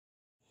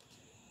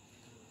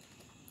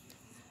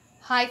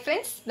Hi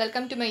friends,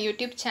 welcome to my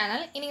YouTube channel.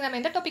 இன்னைக்கு நம்ம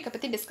எந்த டாபிக்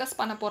பத்தி டிஸ்கஸ்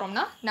பண்ண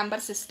போறோம்னா number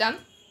system.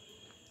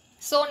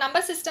 So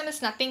number system is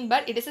nothing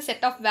but it is a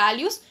set of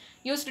values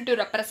used to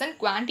represent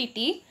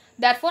quantity.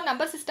 Therefore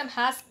number system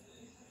has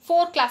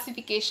four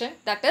classification,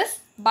 that is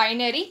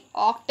binary,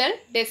 octal,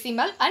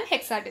 decimal and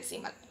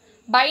hexadecimal.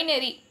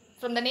 Binary,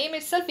 from the name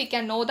itself we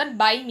can know that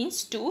bi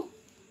means 2.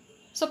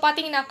 So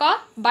பாத்தீங்கன்னாக்கா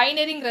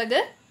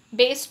binaryங்கிறது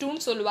base 2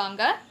 ன்னு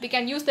சொல்லுவாங்க. We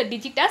can use the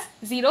digit as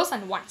zeros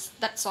and ones.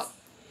 That's all.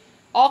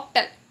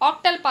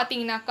 Octal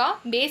பாத்தீங்கன்னாக்கா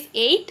base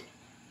 8.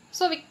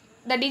 So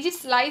the digits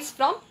lies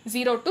from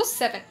 0 to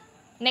 7.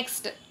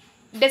 Next,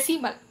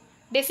 decimal.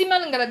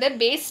 Decimalங்கிறது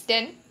base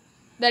 10.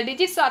 The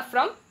digits are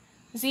from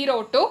 0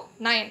 to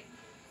 9.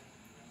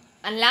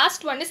 And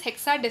last one is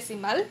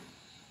hexadecimal.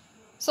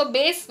 So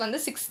base வந்து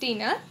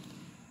 16.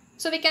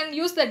 So we can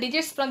use the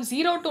digits from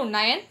 0 to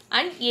 9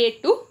 and A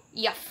to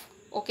F.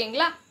 Okay.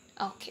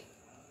 Okay.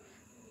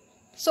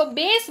 So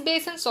base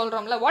ன்னு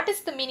சொல்றோம்ல, what is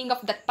the meaning of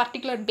that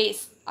particular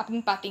base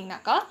அப்படினு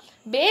பாத்தீங்கன்னாக்கா,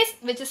 base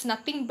which is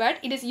nothing but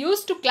it is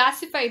used to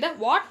classify the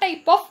what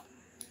type of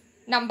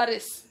number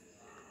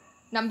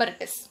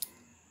it is.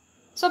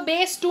 So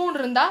base 2 ன்னு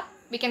இருந்தா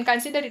we can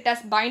consider it as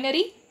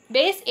binary,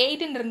 base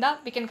 8 ன்னு இருந்தா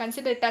we can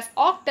consider it as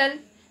octal,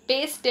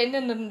 base 10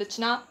 ன்னு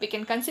இருந்துச்சுனா we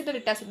can consider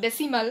it as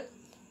decimal,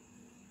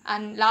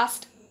 and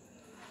last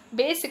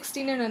base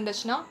 16 ன்னு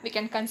இருந்துச்சுனா we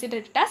can consider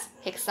it as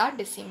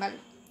hexadecimal.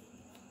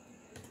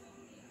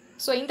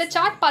 So இந்த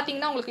chart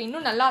பாத்தீங்கன்னா உங்களுக்கு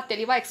இன்னும் நல்லா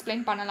தெளிவா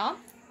எக்ஸ்பிளைன் பண்ணலாம்.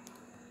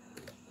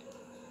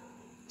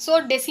 So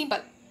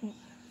decimal,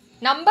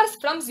 numbers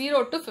from 0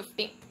 to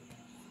 15.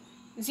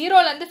 0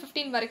 ல இருந்து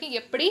 15 வரைக்கும்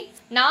எப்படி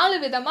நாலு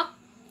விதமா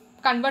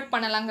கன்வர்ட்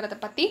பண்ணலாம்ங்கறத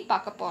பத்தி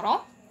பார்க்க போறோம்.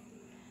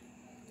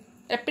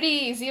 எப்படி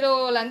 0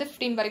 ல இருந்து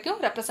 15 வரைக்கும்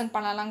ரெப்ரசன்ட்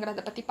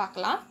பண்ணலாம்ங்கறத பத்தி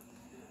பார்க்கலாம்.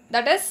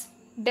 That is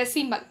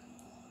decimal.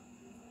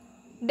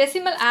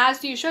 Decimal as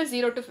usual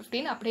 0 to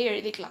 15 அப்படியே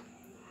எழுதிக்கலாம்.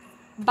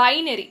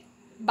 Binary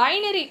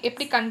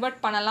எப்படி கன்வர்ட்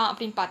பண்ணலாம்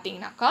அப்படினு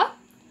பாத்தீங்கன்னாக்கா,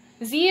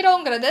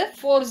 0ங்கிறது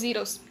 4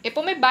 zeros.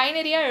 எப்பவுமே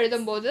பைனரியா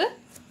எழுதும்போது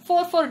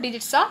 4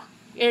 digitsா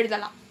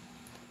எழுதலாம்.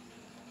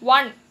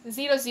 1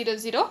 0 0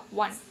 0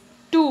 1,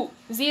 2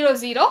 0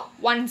 0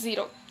 1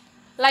 0.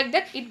 Like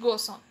that it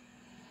goes on.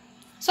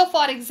 So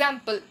for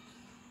example,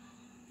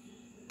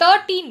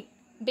 13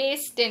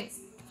 base 10.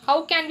 How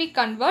can we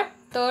convert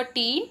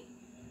 13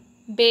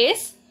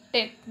 base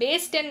 10?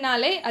 Base 10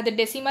 நாலே அது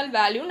decimal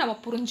value நம்ம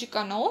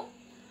புரிஞ்சிக்கணும்.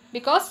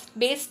 Because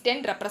base 10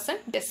 represent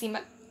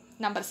decimal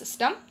number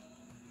system,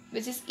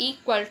 which is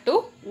equal to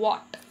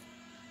what?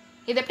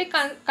 இதை எப்படி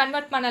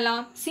convert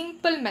பண்ணலாம்?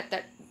 Simple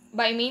method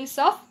by means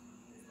of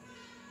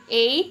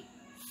 8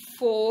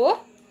 4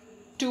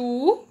 2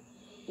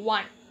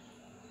 1.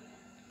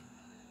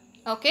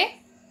 Okay.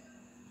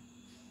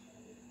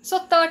 So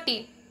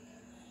 13.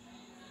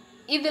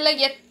 இதில்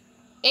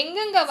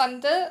எங்கெங்க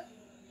வந்து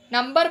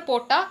number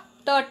போட்டா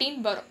 13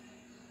 வரும்?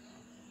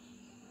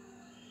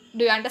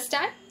 Do you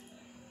understand?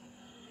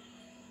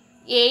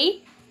 8,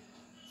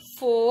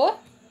 4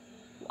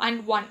 and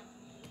 1.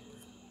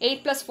 8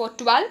 plus 4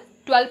 12,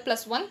 12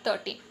 plus 1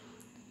 13.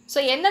 So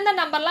எந்தெந்த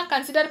நம்பர்லாம்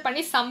கன்சிடர்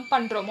பண்ணி சம்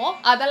பண்றோமோ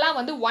அதெல்லாம்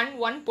வந்து 1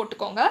 1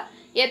 போட்டுக்கோங்க.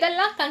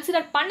 எதெல்லாம்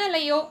கன்சிடர்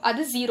பண்ணலையோ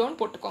அது 0 ன்னு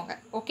போட்டுக்கோங்க.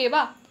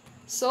 ஓகேவா?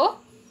 So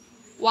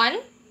 1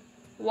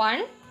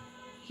 1,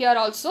 here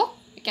also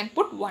we can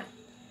put 1.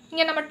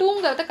 இங்க நம்ம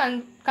 2ங்கறத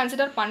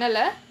கன்சிடர்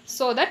பண்ணல,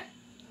 so that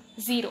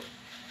 0.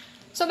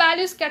 So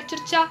values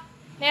கிடைச்சிருச்சா?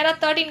 நேரா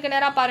 13 க்கு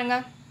நேரா பாருங்க.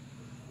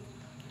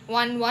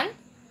 1 1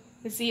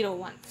 0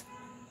 1.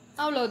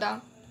 அவ்வளவுதான்.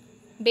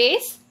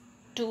 Base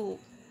 2,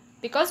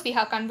 because we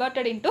have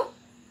converted into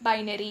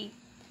binary.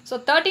 So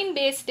 13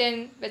 base 10,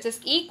 which is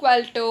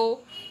equal to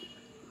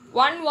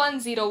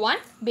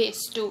 1101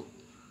 base 2.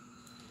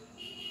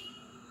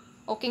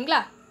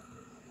 ஓகேங்களா?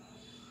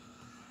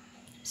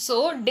 So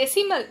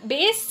decimal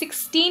base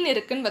 16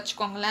 இருக்குன்னு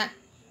வச்சுக்கோங்களேன்.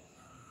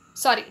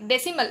 சாரி,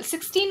 decimal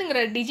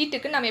 16ங்கிற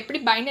டிஜிட்டுக்கு நம்ம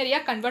எப்படி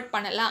பைனரியா கன்வெர்ட்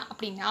பண்ணலாம்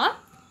அப்படின்னா,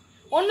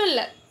 ஒன்றும்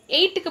இல்லை,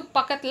 8க்கு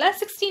பக்கத்தில்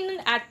 16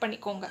 ஆட்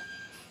பண்ணிக்கோங்க.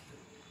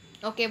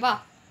 ஓகேவா?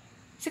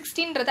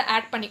 16ன்றதை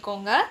ஆட்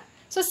பண்ணிக்கோங்க.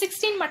 ஸோ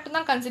 16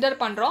 மட்டும்தான் கன்சிடர்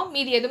பண்ணுறோம்,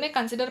 மீதி எதுவுமே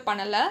கன்சிடர்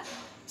பண்ணலை.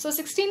 So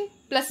 16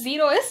 +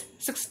 0 is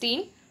 16.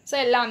 ஸோ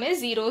எல்லாமே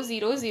 0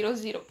 0 0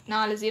 0,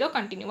 4 0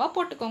 கண்டினியூவாக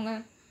போட்டுக்கோங்க.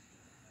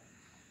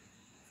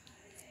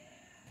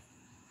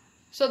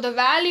 So the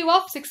value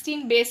of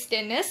 16 base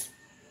 10 is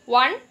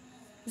 1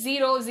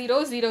 0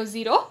 0 0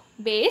 0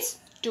 base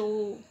 2.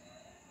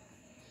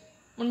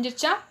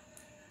 முடிஞ்சிருச்சா?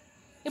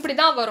 இப்படி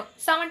தான் வரும்.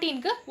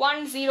 17க்கு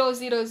 1 0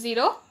 0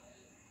 0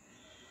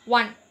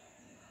 1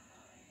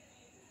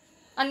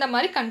 அந்த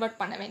மாதிரி கன்வெர்ட்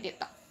பண்ண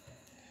வேண்டியதுதான்.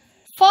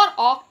 ஃபார்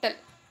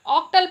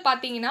ஆக்டல்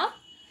பார்த்தீங்கன்னா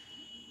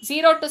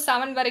 0 to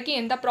 7 வரைக்கும்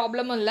எந்த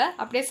ப்ராப்ளமும் இல்லை,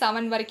 அப்படியே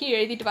 7 வரைக்கும்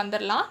எழுதிட்டு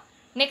வந்துடலாம்.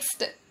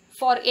 Next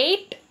for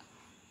 8,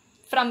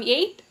 from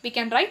 8 we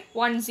can write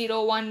 1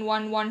 0 1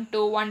 1 1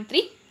 2 1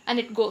 3 and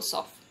it goes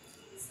off.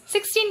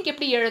 16க்கு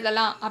எப்படி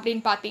எழுதலாம்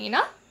அப்படின்னு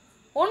பார்த்தீங்கன்னா,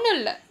 ஒன்றும்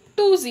இல்லை,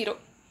 2 0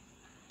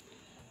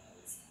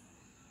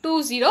 2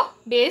 0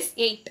 base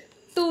 8,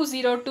 2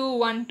 0 2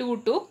 1 2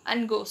 2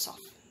 and goes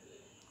off.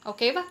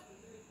 Okay va?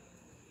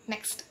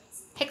 next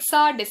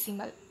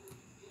hexadecimal.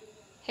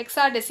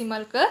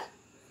 Hexadecimalக்கு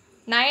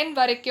 9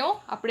 வரைக்கும்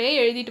அப்படியே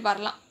எழுதிட்டு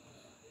வரலாம்.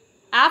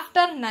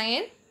 After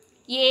 9,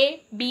 A,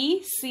 B,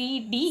 C,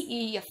 D,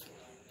 E, F.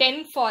 10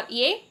 for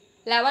A,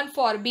 11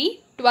 for B,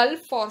 12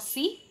 for C,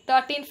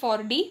 13 for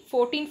D,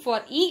 14 for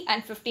E,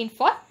 and 15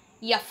 for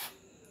F.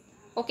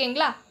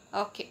 ஓகேங்களா?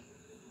 ஓகே.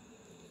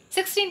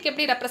 16க்கு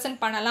எப்படி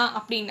ரெப்ரசன்ட் பண்ணலாம்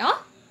அப்படின்னா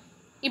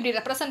இப்படி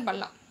ரெப்ரசன்ட்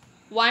பண்ணலாம்.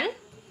 1,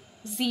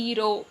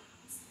 0,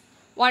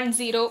 1,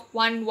 0,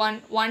 1, 1,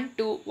 1,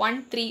 2, 1,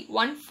 3,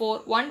 1, 4,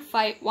 1,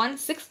 5, 1,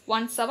 6,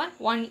 1, 7,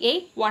 1,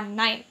 8, 1,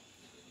 9.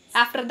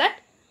 After that,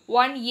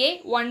 1A,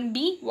 1B,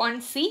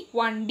 1C,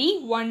 1D,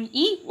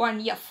 1E,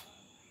 1F.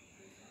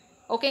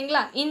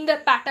 ஓகேங்களா? இந்த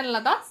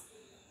பேட்டர்னில் தான்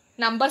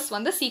நம்பர்ஸ்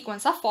வந்து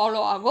சீக்வன்ஸாக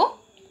ஃபாலோ ஆகும்.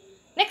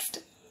 நெக்ஸ்ட்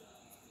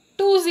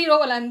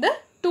 20லேருந்து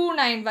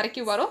 29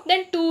 வரைக்கும் வரும்.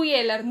 தென்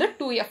 2Aலேருந்து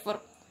 2F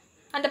வரும்.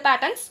 அந்த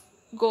பேட்டர்ன்ஸ்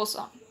கோஸ்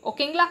ஆன்.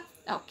 ஓகேங்களா?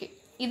 ஓகே.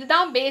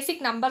 இதுதான்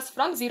பேசிக் நம்பர்ஸ்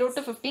ஃப்ரம் 0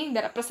 to 15 இந்த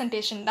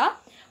ரெப்ரசன்டேஷன் தான்.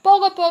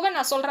 போக போக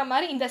நான் சொல்கிற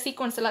மாதிரி இந்த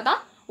சீக்வன்ஸில்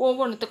தான்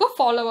ஒவ்வொன்றுத்துக்கும்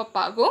ஃபாலோ அப்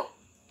ஆகும்.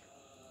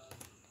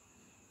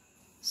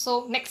 So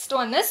next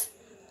one is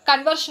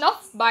conversion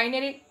of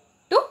binary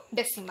to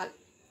decimal.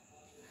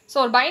 So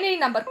ஒரு பைனரி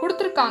நம்பர்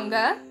கொடுத்துருக்காங்க,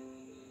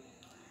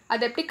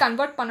 அதை எப்படி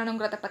கன்வெர்ட்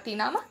பண்ணணுங்கிறத பற்றி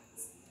நாம்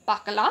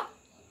பார்க்கலாம்.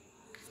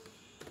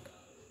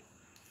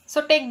 So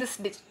take this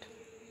digit.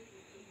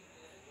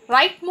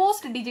 Right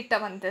most டிஜிட்டை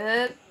வந்து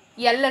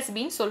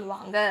LSBன்னு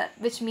சொல்லுவாங்க,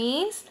 which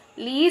means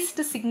least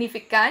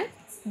significant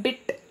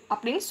bit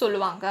அப்படின்னு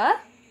சொல்லுவாங்க.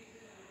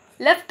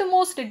 லெஃப்ட்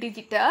மோஸ்ட்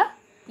டிஜிட்டை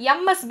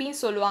MSBன்னு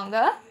சொல்லுவாங்க,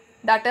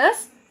 that is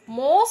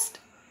most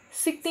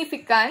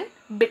significant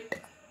bit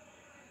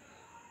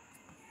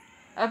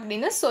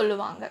அப்படின்னு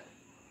சொல்லுவாங்க.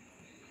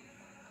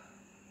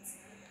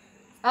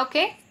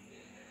 ஓகே,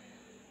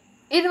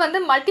 இது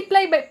வந்து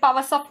multiply by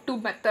powers of 2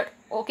 method.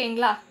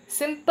 ஓகேங்களா?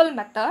 Simple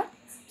method.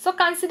 So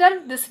consider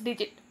this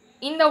digit.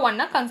 இந்த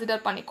ஒன்னை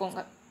கன்சிடர் பண்ணிக்கோங்க.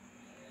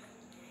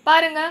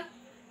 பாருங்க,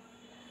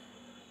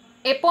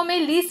 எப்போவுமே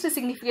லீஸ்ட்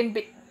சிக்னிஃபிகண்ட்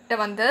பிட்டை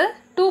வந்து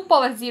 2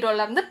 power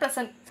 0லேருந்து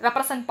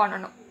ரெப்ரசன்ட்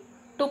பண்ணணும்.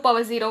 2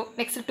 power 0,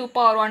 next 2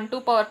 power 1,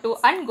 2 power 2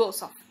 and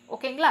cos of.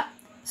 ஓகேங்களா?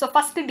 ஸோ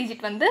ஃபஸ்ட்டு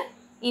டிஜிட் வந்து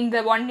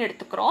இந்த 1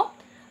 எடுத்துக்கிறோம்.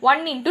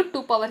 1 into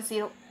 2 power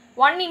 0.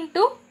 1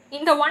 into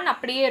இந்த 1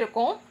 அப்படியே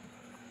இருக்கும்.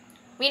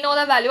 We know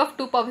the value of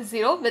 2 power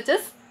 0, which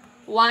is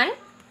 1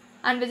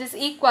 and which is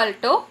equal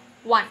to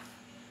 1.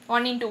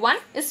 1 into 1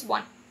 is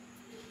 1.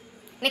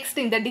 Next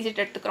இந்த digit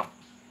எடுத்துக்கிறோம்.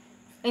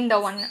 இந்த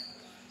 1.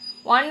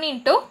 1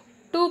 into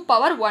 2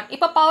 power 1.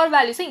 இப்போ power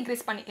values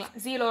increase பண்ணிக்கலாம்.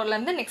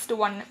 0லேருந்து next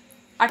 1.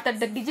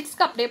 அடுத்த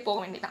digitsக்கு அப்படியே போக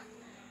வேண்டியதான்.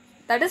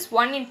 That is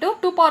 1 into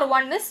 2 power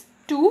 1 is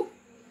 2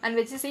 and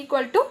which is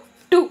equal to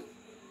 2.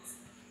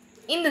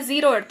 இந்த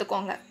 0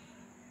 எடுத்துக்கோங்க.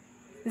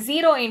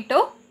 0 into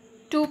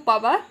 2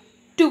 power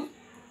 2.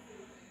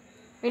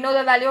 We know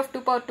the value of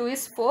 2 power 2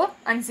 is 4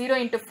 and 0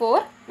 into 4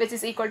 which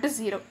is equal to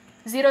 0.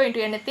 0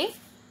 into anything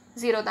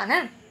 0 தானே?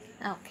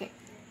 Okay.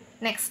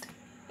 Next,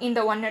 இந்த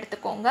 1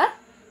 எடுத்துக்கோங்க.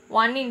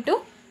 1 into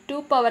 2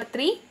 power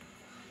 3.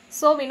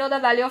 So we know the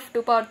value of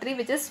 2 power 3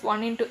 which is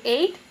 1 into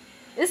 8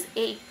 is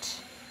 8.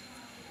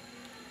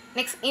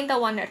 Next, இந்த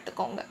 1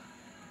 எடுத்துக்கோங்க.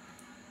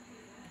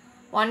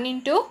 1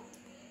 into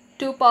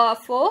 2 power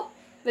 4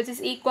 which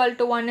is equal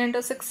to 1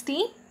 into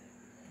 16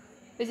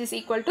 which is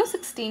equal to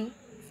 16.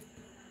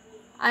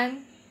 And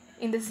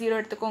இந்த 0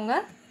 எடுத்துக்கோங்க.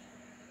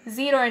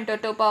 0 into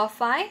 2 power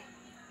 5.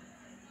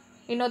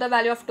 You know the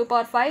value of 2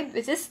 power 5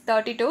 which is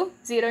 32.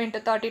 0 into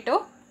 32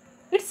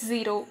 it's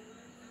 0.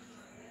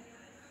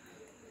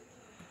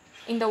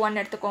 இந்த 1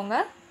 எடுத்துக்கோங்க.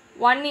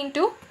 1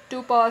 into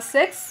 2 power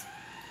 6.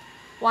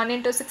 1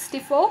 into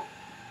 64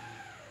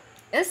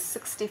 is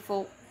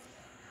 64.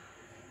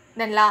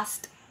 Then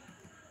last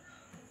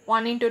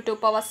 1 into 2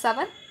 power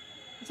 7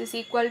 which is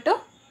equal to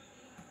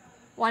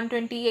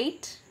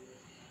 128.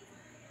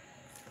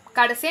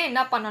 கடைசியாக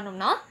என்ன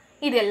பண்ணணும்னா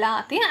இது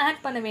எல்லாத்தையும்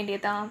add பண்ண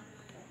வேண்டியதான்.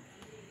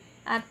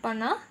 ஆட்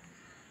பண்ணால்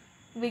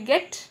we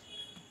get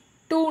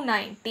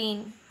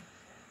 219.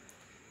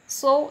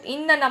 ஸோ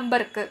இந்த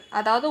நம்பருக்கு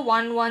அதாவது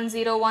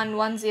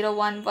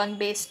 11011011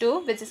 base 2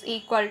 which is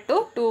equal to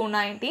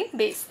 219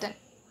 base 10.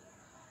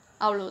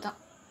 அவ்வளோதான்.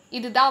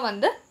 இதுதான்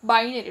வந்து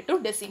binary to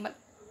decimal.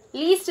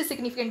 Least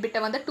significant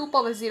பிட்டை வந்து 2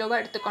 power 0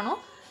 எடுத்துக்கணும்,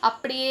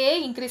 அப்படியே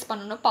இன்க்ரீஸ்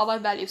பண்ணணும்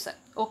பவர் வேல்யூஸை.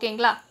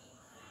 ஓகேங்களா?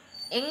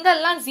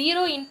 எங்கெல்லாம்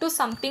 0 into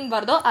something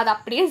வருதோ அது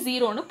அப்படியே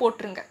 0ன்னு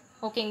போட்டுருங்க.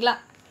 ஓகேங்களா?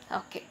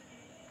 Okay.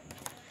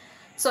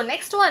 So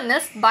next one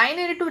is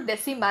binary to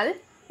decimal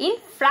in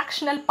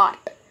fractional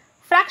part.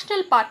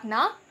 Fractional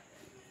பார்ட்னா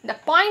இந்த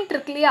பாயிண்ட்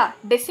இருக்கு இல்லையா,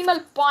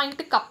 டெசிமல்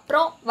பாயிண்ட்டுக்கு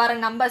அப்புறம் வர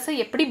நம்பர்ஸை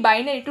எப்படி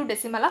பைனரி டு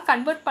டெசிமலாக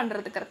கன்வெர்ட்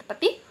பண்ணுறதுக்கிறத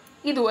பற்றி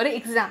இது ஒரு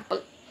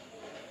எக்ஸாம்பிள்.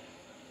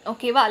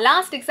 ஓகேவா?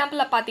 லாஸ்ட்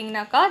எக்ஸாம்பிளில்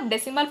பார்த்தீங்கன்னாக்கா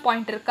டெசிமல்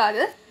பாயிண்ட்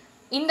இருக்காது.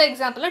 இந்த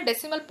எக்ஸாம்பிளில்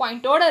டெசிமல்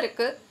பாயிண்ட்டோடு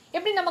இருக்குது.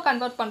 எப்படி நம்ம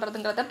கன்வெர்ட்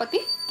பண்ணுறதுங்கிறத பற்றி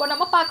இப்போ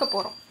நம்ம பார்க்க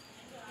போகிறோம்.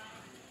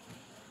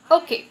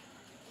 ஓகே,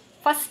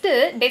 ஃபஸ்ட்டு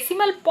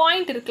டெசிமல்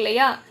பாயிண்ட் இருக்கு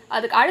இல்லையா,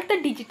 அதுக்கு அடுத்த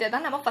டிஜிட்டை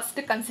தான் நம்ம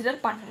ஃபஸ்ட்டு கன்சிடர்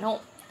பண்ணணும்.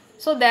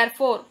 So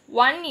therefore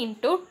 1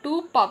 into 2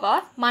 power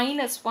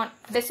 -1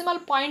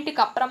 decimal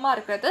பாயிண்ட்டுக்கு அப்புறமா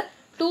இருக்கிறது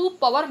 2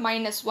 power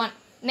minus 1.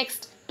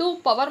 Next 2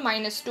 power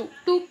minus 2,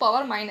 2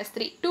 power minus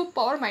 3, 2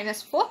 power minus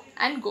 4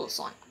 and goes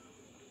on.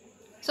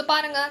 So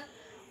paranga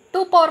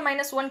 2 power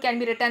minus 1 can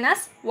be written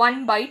as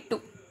 1 by 2.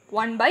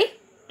 1 by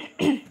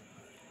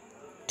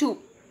 2.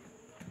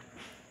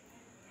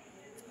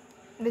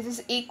 This is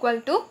equal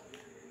to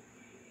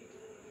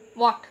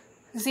what?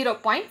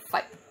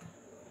 0.5.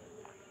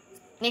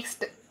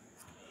 Next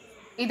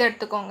idu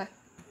edutukonga.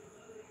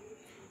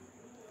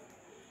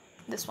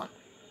 This one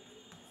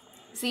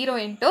 0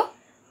 into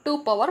 2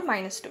 power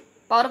minus 2.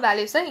 Power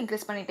values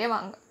increase பண்ணிட்டே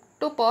வாங்க.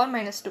 2 power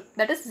minus 2,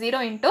 that is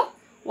 0 into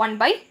 1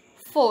 by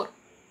 4.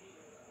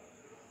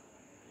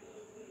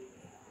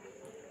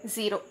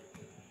 0.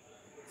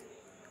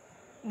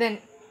 Then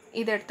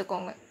இது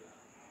எடுத்துக்கோங்க.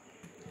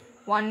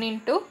 1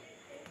 into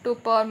 2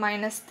 power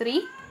minus 3.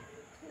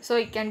 So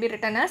it can be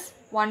written as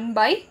 1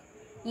 by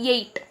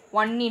 8.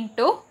 1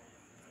 into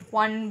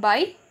 1 by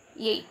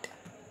 8.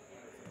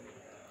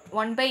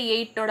 1 by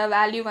 8 ஓட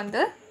value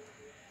வந்து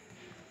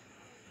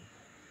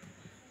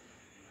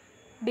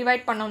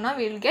divide பண்ணோம்னா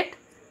we will get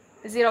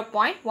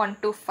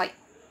 0.125.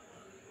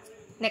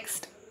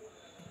 Next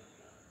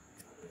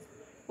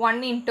 1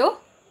 into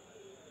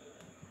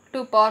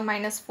 2 power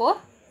minus 4.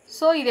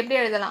 So இது எப்படி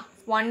எழுதலாம்?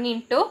 1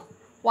 into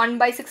 1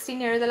 by 16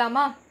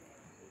 எழுதலாமா?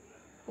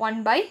 1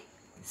 by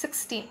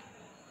 16.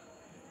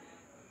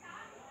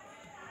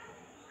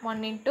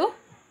 1 into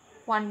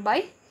 1 by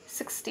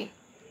 16.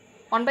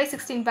 1 by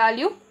 16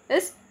 value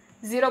is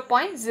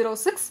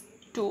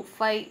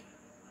 0.0625.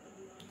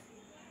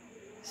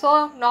 So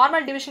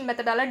normal division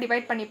method alla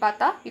divide பண்ணி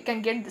பார்த்தா you can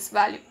get this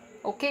value.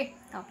 Okay.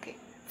 Okay.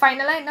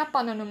 Finally என்ன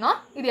பண்ணனும்னா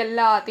இது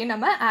எல்லாத்தையும்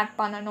நம்ம ஆட்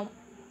பண்ணனும்.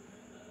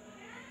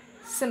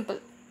 Simple.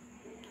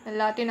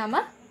 எல்லாத்தையும் நம்ம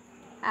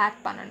ஆட்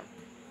பண்ணனும்.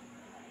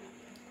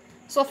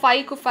 So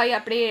 5 க்கு 5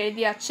 அப்படியே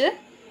எழுதியாச்சு.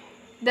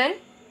 Then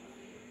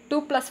 2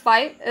 plus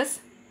 5 is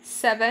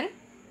 7.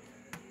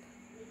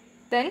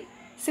 Then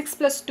 6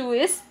 plus 2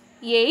 is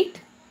 8.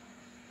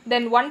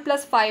 Then 1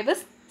 plus 5 is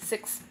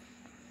 6.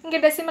 இங்கே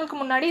டெசிமலுக்கு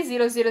முன்னாடி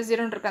 0 0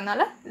 0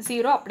 இருக்கறனால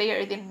 0 அப்படியே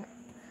எழுதிடுங்க.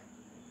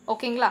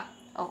 ஓகேங்களா?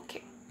 Okay.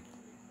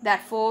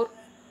 Therefore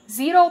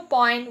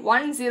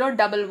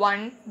 0.1011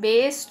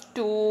 base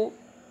 2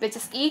 which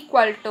is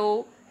equal to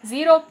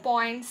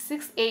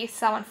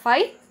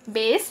 0.6875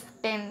 base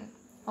 10.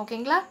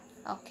 ஓகேங்களா?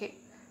 ஓகே.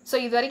 ஸோ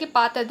இது வரைக்கும்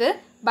பார்த்தது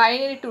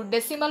பைனரி டு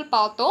டெசிமல்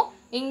பார்த்தோம்.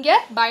 இங்கே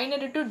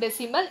binary to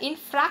decimal in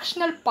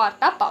fractional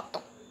பார்ட்டாக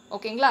பார்த்தோம்.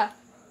 ஓகேங்களா?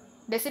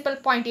 டெசிமல்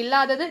பாயிண்ட்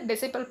இல்லாதது,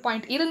 டெசிமல்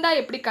பாயிண்ட் இருந்தால்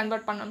எப்படி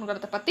கன்வெர்ட்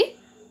பண்ணணுங்கிறத பற்றி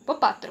இப்போ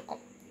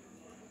பார்த்துருக்கோம்.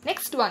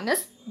 Next one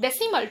is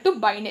decimal to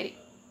binary.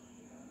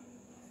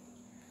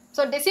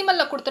 So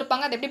டெசிமலில்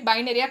கொடுத்துருப்பாங்க, அதை எப்படி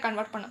பைனரியாக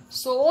கன்வெர்ட் பண்ணணும்?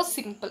 ஸோ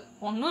சிம்பிள்,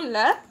 ஒன்றும்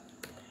இல்லை.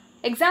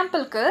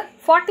 எக்ஸாம்பிளுக்கு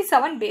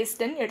 47 base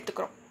 10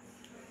 எடுத்துக்கிறோம்.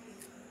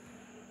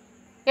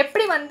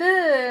 எப்படி வந்து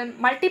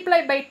மல்டிப்ளை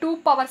பை 2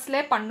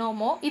 பவர்ஸ்லேயே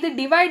பண்ணோமோ இது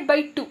டிவைட் பை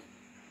 2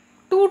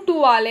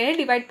 2ஆலே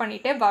டிவைட்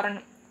பண்ணிகிட்டே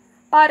வரணும்.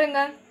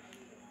 பாருங்கள்.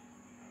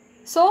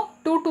 So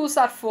 2 2s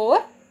are 4,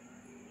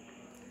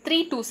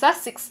 3 2s are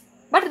 6,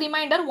 but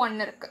reminder 1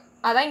 இருக்குது,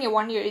 அதான் இங்கே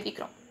 1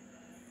 எழுதிக்கிறோம்.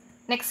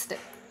 Next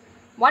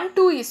 1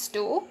 2 is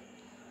 2,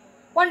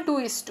 1 2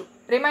 is 2,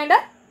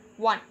 reminder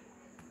 1.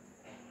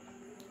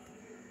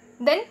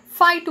 Then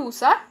 5 2s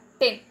are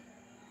 10,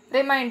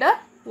 remainder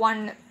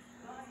 1.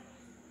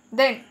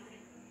 Then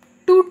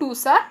 2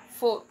 2s are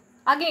 4,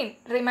 again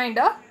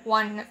remainder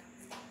 1.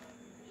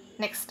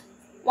 Next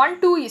 1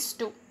 2 is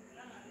 2,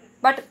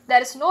 but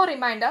there is no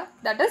remainder,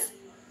 that is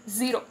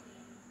 0.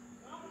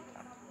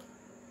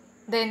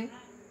 Then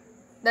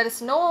there is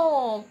no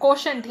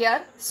quotient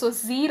here, so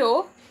 0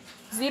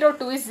 0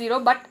 2 is 0,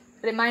 but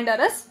remainder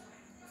is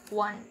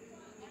 1.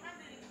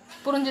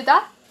 புரிஞ்சுதா?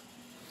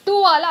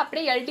 2ஆல்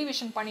அப்படியே L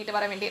division பண்ணிட்டு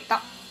வர வேண்டியது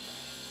தான்.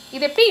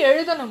 இது எப்படி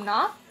எழுதணும்னா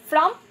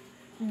from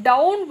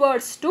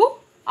downwards to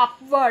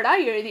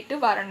அப்வர்டாக எழுதிட்டு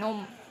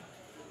வரணும்.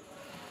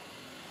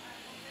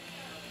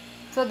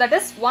 So that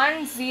is 1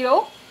 0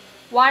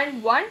 1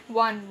 1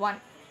 1 1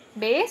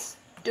 base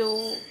 2.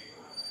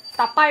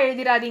 தப்பாக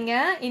எழுதிடாதீங்க.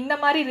 இந்த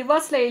மாதிரி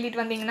ரிவர்ஸில்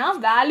எழுதிட்டு வந்தீங்கன்னா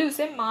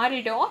வேல்யூஸே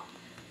மாறிடும்.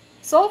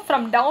 So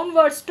from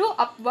downwards to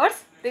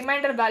upwards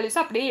reminder values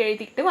அப்படியே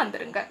எழுதிக்கிட்டு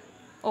வந்துடுங்க.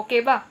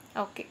 ஓகேவா?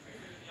 ஓகே.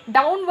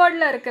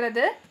 டவுன்வர்டில்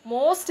இருக்கிறது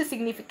most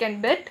significant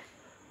bit,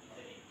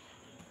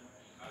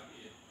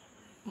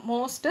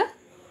 most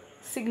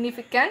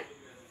significant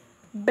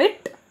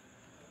bit,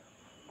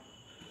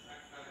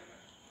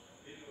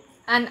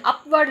 and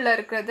அப்வர்டில்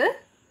இருக்கிறது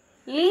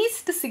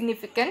least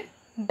significant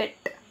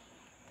bit.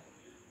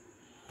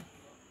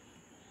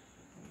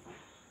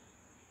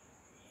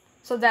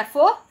 So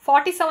therefore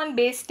 47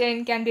 base 10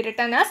 can be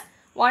written as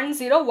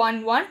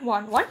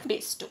 101111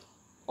 base 2.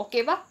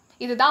 ஓகேவா?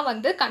 இதுதான்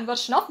வந்து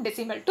conversion of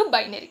decimal to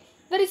binary.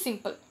 Very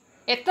simple.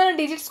 எத்தனை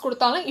டிஜிட்ஸ்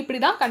கொடுத்தாலும் இப்படி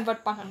தான்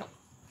கன்வெர்ட் பண்ணணும்.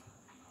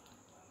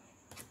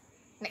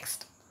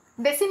 Next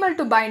decimal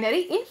to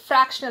binary in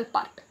fractional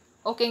part.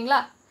 ஓகேங்களா?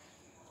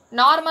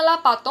 நார்மலாக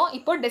பார்த்தோம்.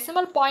 இப்போ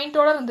டெசிமல்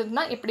பாயிண்டோட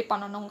இருந்ததுன்னா எப்படி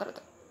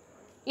பண்ணணுங்கிறது.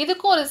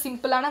 இதுக்கும் ஒரு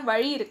சிம்பிளான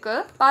வழி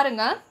இருக்குது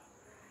பாருங்கள்.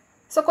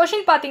 ஸோ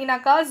கொஷின்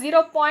பார்த்தீங்கன்னாக்கா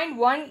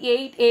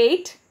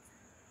 0.188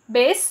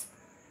 பேஸ்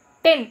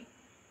 10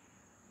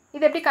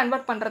 இது எப்படி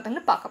கன்வெர்ட்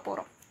பண்ணுறதுன்னு பார்க்க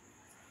போகிறோம்.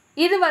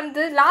 இது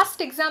வந்து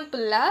லாஸ்ட்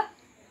எக்ஸாம்பிளில்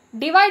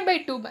டிவைட் பை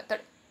 2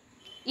 மெத்தட்,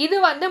 இது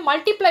வந்து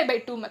மல்டிப்ளை பை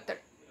 2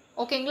 மெத்தட்.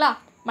 ஓகேங்களா,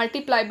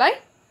 மல்டிப்ளை பை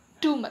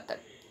 2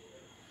 மெத்தட்.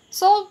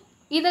 ஸோ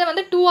இதில்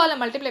வந்து 2ஆல்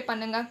மல்டிப்ளை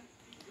பண்ணுங்கள்.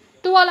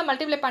 2ஆல்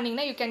மல்டிப்ளை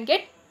பண்ணிங்கன்னா யூ கேன்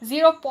கெட்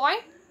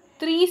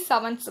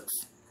 0.376.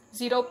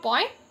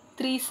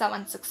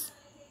 0.376.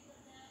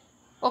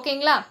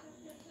 ஓகேங்களா.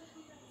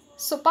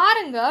 ஸோ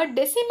பாருங்கள்,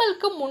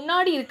 டெசிமலுக்கு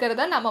முன்னாடி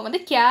இருக்கிறத நம்ம வந்து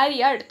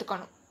கேரியாக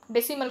எடுத்துக்கணும்.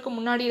 டெசிமலுக்கு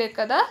முன்னாடி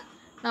இருக்கிறத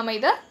நம்ம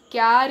இதை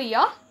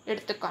கேரியாக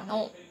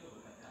எடுத்துக்கணும்.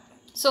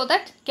 So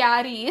that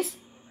carry is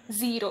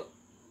 0.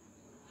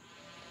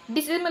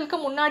 டெசிமலுக்கு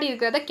முன்னாடி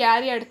இருக்கிறத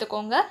கேரியாக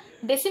எடுத்துக்கோங்க.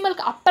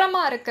 டெசிமலுக்கு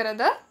அப்புறமா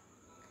இருக்கிறத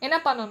என்ன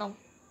பண்ணணும்?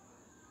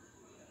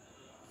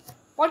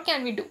 What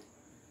can we do?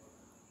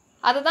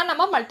 அதுதான்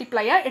நம்ம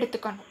மல்டிப்ளையாக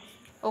எடுத்துக்கணும்.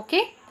 Okay.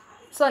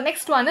 So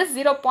next one is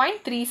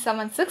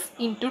 0.376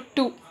 into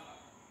 2.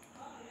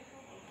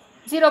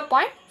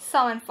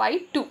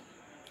 0.752.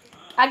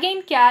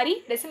 Again carry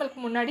டெசிமலுக்கு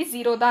முன்னாடி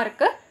 0 தான்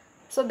இருக்குது.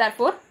 So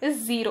therefore is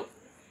 0.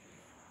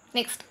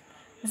 Next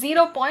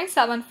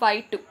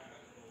 0.752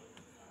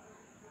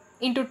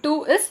 into 2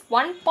 is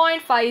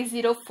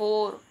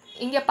 1.504.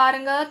 இங்கே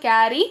பாருங்கள்,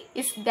 carry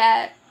is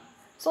there.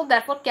 So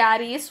therefore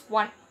carry is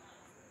 1.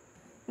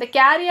 இந்த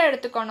கேரியை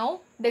எடுத்துக்கணும்.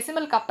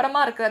 டெசிமலுக்கு அப்புறமா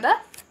இருக்கிறத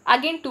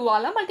அகெயின்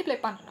 2ஆல் மல்டிப்ளை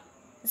பண்ணணும்.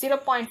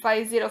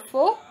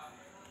 0.504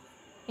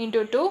 into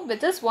 2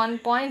 which is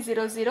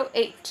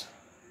 1.008.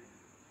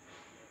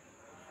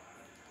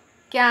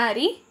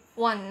 Carry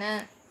 1.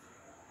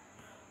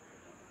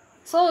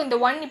 So இந்த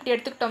 1 இப்படி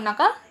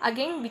எடுத்துக்கிட்டோம்னாக்கா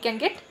again we can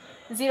get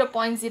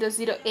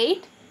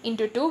 0.008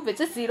 into 2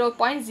 which is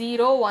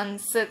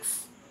 0.016.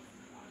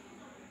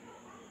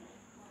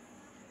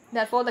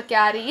 Therefore the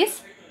carry is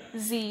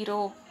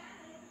 0.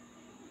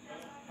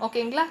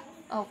 ஓகேங்களா.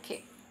 ஓகே,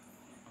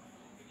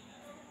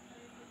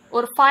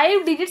 ஒரு 5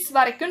 digits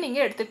வரைக்கும்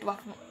நீங்கள் எடுத்துகிட்டு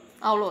வரணும்,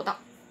 அவ்வளோதான்.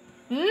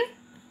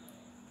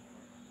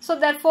 ஸோ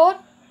therefore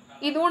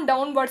இதுவும்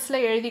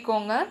டவுன்வர்ட்ஸில்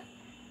எழுதிக்கோங்க.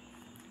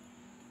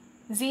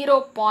 0.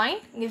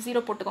 இங்கே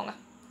 0 போட்டுக்கோங்க.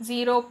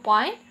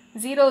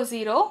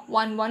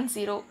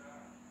 0.00110.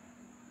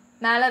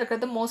 மேலே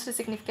இருக்கிறது மோஸ்ட்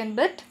சிக்னிஃபிகண்ட்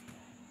பிட்,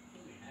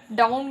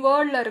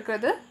 டவுன்வர்டில்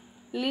இருக்கிறது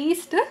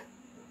லீஸ்ட்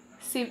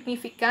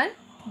சிக்னிஃபிகண்ட்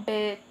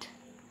பிட்.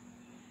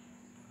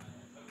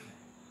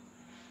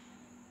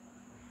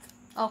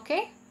 ஓகே,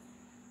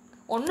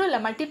 ஒன்றும் இல்லை,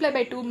 மல்டிப்ளை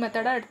பை 2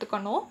 மெத்தடாக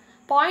எடுத்துக்கணும்.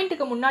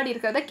 பாயிண்ட்டுக்கு முன்னாடி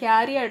இருக்கிறத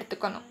கேரியாக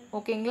எடுத்துக்கணும்.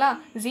 ஓகேங்களா.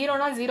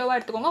 0னா 0வாக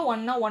எடுத்துக்கோங்க,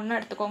 1னா 1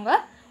 எடுத்துக்கோங்க.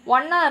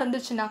 1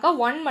 இருந்துச்சுனாக்கா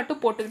 1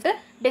 மட்டும் போட்டுக்கிட்டு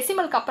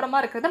டெசிமலுக்கு அப்புறமா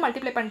இருக்கிறத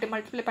மல்டிப்ளை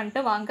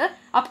பண்ணிட்டு வாங்க.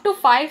 அப் டு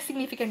 5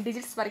 சிக்னிஃபிகண்ட்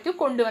டிஜிட்ஸ் வரைக்கும்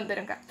கொண்டு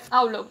வந்துடுங்க,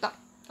 அவ்வளோதான்.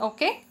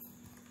 ஓகே.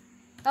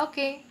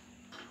 ஓகே,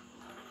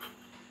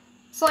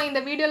 ஸோ இந்த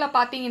வீடியோவில்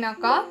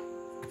பார்த்தீங்கன்னாக்கா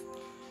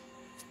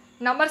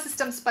நம்பர்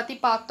சிஸ்டம்ஸ் பற்றி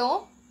பார்த்தோம்.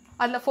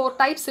 அதில் 4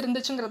 டைப்ஸ்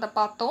இருந்துச்சுங்கிறத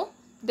பார்த்தோம்.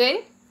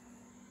 தென்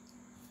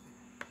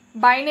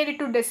binary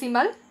to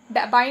decimal,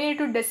 binary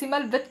to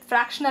decimal with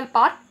fractional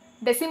part,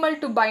 decimal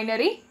to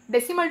binary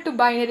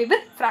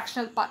with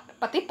fractional part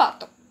பற்றி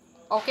பார்த்தோம்.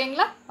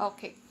 ஓகேங்களா.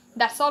 Okay,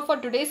 that's all for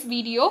today's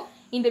video.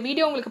 இந்த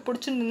வீடியோ உங்களுக்கு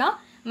பிடிச்சிருந்துன்னா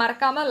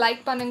மறக்காமல்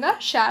லைக் பண்ணுங்கள்,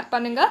 ஷேர்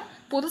பண்ணுங்கள்.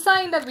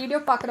 புதுசாக இந்த வீடியோ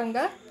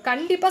பார்க்குறவங்க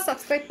கண்டிப்பாக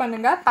சப்ஸ்கிரைப்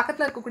பண்ணுங்கள்.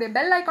 பக்கத்தில் இருக்கக்கூடிய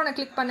பெல் ஐக்கானை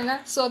கிளிக்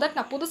பண்ணுங்கள். ஸோ தட்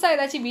நான் புதுசாக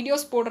ஏதாச்சும்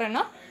வீடியோஸ்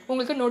போடுறேன்னா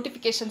உங்களுக்கு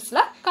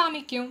நோட்டிஃபிகேஷன்ஸில்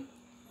காமிக்கும்.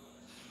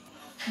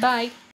 பாய்.